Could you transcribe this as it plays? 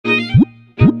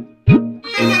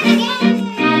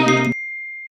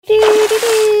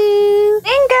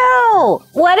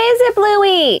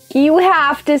Bluey, you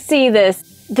have to see this.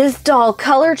 This doll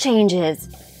color changes.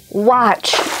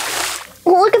 Watch.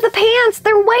 Look at the pants.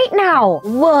 They're white now.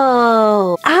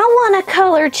 Whoa. I want a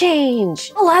color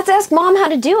change. Well, let's ask Mom how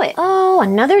to do it. Oh,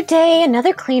 another day,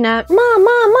 another cleanup.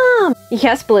 Mom.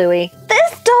 Yes, Bluey.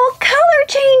 This doll color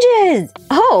changes.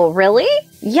 Oh, really?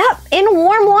 Yep, in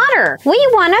warm water. We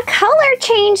want a color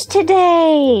change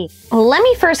today. Let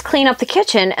me first clean up the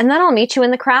kitchen and then I'll meet you in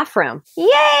the craft room.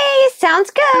 Yay, sounds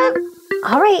good.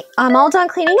 All right, I'm all done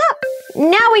cleaning up.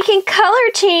 Now we can color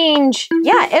change.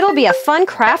 Yeah, it'll be a fun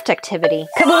craft activity.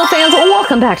 Caboodle fans,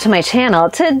 welcome back to my channel.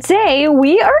 Today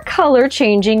we are color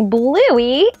changing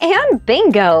Bluey and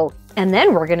Bingo. And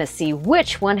then we're gonna see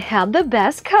which one had the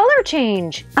best color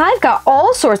change. I've got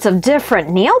all sorts of different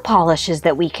nail polishes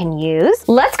that we can use.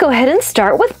 Let's go ahead and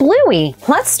start with Bluey.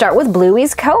 Let's start with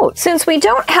Bluey's coat. Since we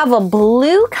don't have a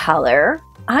blue color,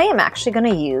 I am actually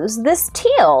gonna use this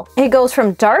teal. It goes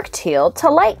from dark teal to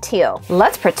light teal.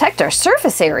 Let's protect our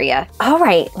surface area. All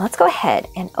right, let's go ahead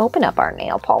and open up our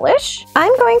nail polish.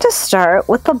 I'm going to start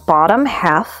with the bottom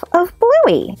half of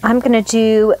Bluey. I'm gonna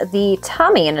do the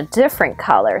tummy in a different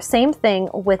color. Same thing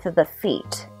with the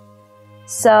feet.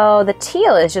 So the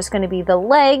teal is just gonna be the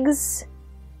legs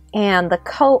and the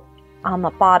coat on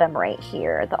the bottom right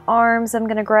here. The arms I'm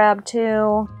gonna grab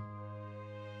too.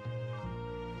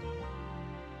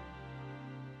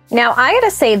 Now, I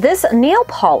gotta say, this nail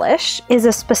polish is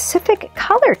a specific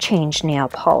color change nail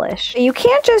polish. You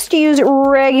can't just use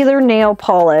regular nail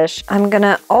polish. I'm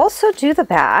gonna also do the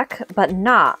back, but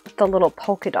not the little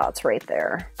polka dots right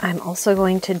there. I'm also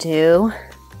going to do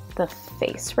the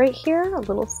face right here, a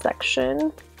little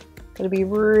section. Gotta be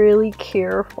really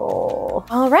careful.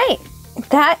 All right.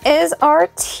 That is our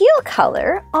teal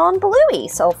color on Bluey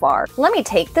so far. Let me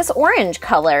take this orange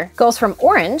color. Goes from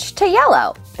orange to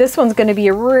yellow. This one's gonna be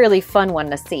a really fun one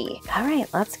to see. All right,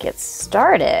 let's get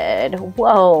started.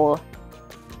 Whoa.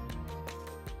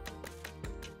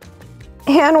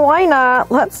 And why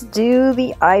not? Let's do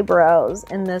the eyebrows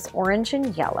in this orange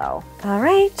and yellow. All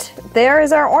right, there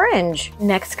is our orange.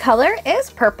 Next color is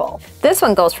purple. This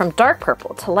one goes from dark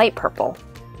purple to light purple.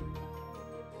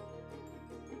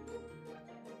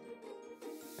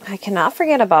 I cannot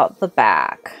forget about the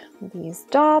back. These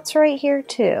dots right here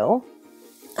too.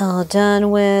 All done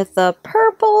with the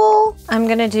purple. I'm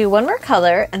gonna do one more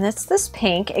color, and it's this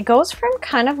pink. It goes from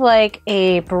kind of like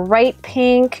a bright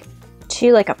pink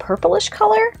to like a purplish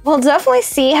color. We'll definitely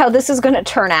see how this is gonna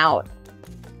turn out.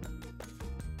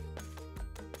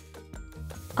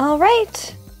 All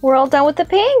right, we're all done with the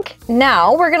pink.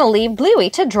 Now we're gonna leave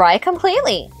Bluey to dry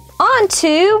completely. On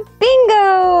to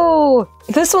Bingo!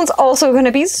 This one's also going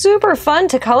to be super fun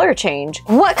to color change.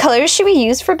 What colors should we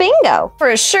use for Bingo?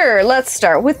 For sure, let's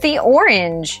start with the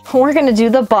orange. We're going to do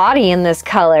the body in this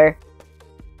color.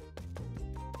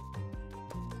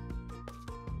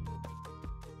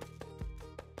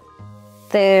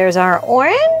 There's our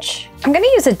orange. I'm going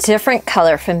to use a different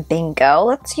color from Bingo.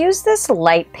 Let's use this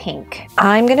light pink.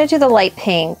 I'm going to do the light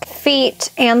pink feet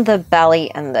and the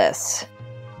belly in this.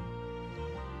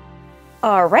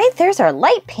 All right, there's our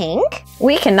light pink.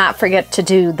 We cannot forget to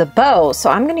do the bow, so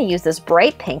I'm gonna use this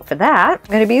bright pink for that.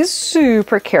 I'm gonna be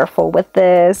super careful with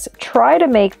this. Try to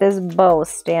make this bow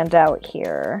stand out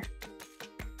here.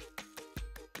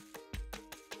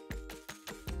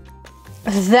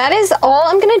 That is all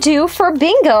I'm gonna do for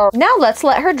Bingo. Now let's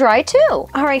let her dry too.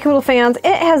 All right, Caboodle fans,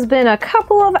 it has been a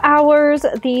couple of hours.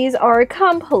 These are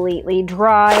completely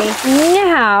dry.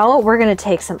 Now we're gonna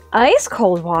take some ice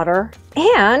cold water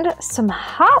and some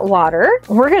hot water.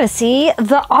 We're gonna see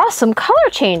the awesome color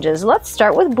changes. Let's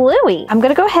start with Bluey. I'm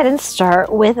gonna go ahead and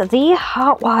start with the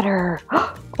hot water.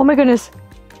 Oh my goodness,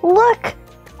 look,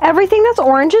 everything that's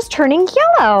orange is turning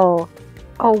yellow.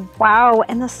 Oh wow,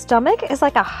 and the stomach is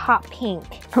like a hot pink.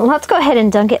 Let's go ahead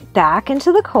and dunk it back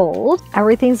into the cold.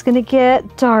 Everything's gonna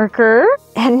get darker.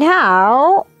 And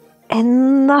now,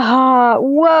 in the hot,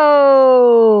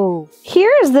 whoa!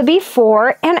 Here's the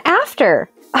before and after.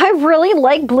 I really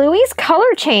like Bluey's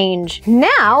color change.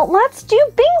 Now, let's do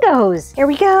Bingo's. Here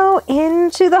we go,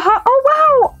 into the hot, oh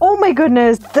wow! Oh my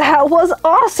goodness, that was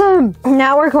awesome!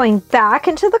 Now we're going back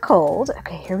into the cold.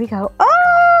 Okay, here we go.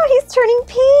 Oh, he's turning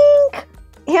pink!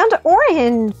 And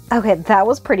orange. Okay, that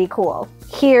was pretty cool.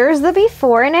 Here's the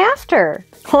before and after.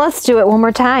 Let's do it one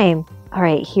more time. All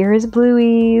right, here's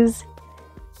Bluey's.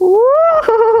 Woo!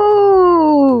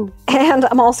 And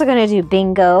I'm also gonna do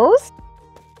Bingo's.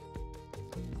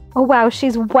 Oh wow,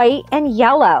 she's white and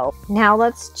yellow. Now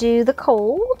let's do the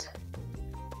cold.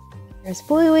 Here's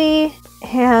Bluey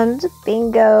and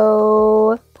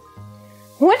Bingo.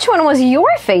 Which one was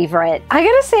your favorite? I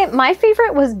gotta say, my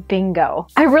favorite was Bingo.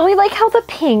 I really like how the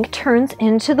pink turns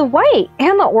into the white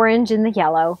and the orange and the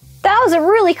yellow. That was a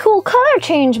really cool color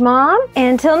change, Mom.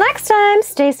 Until next time,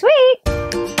 stay sweet.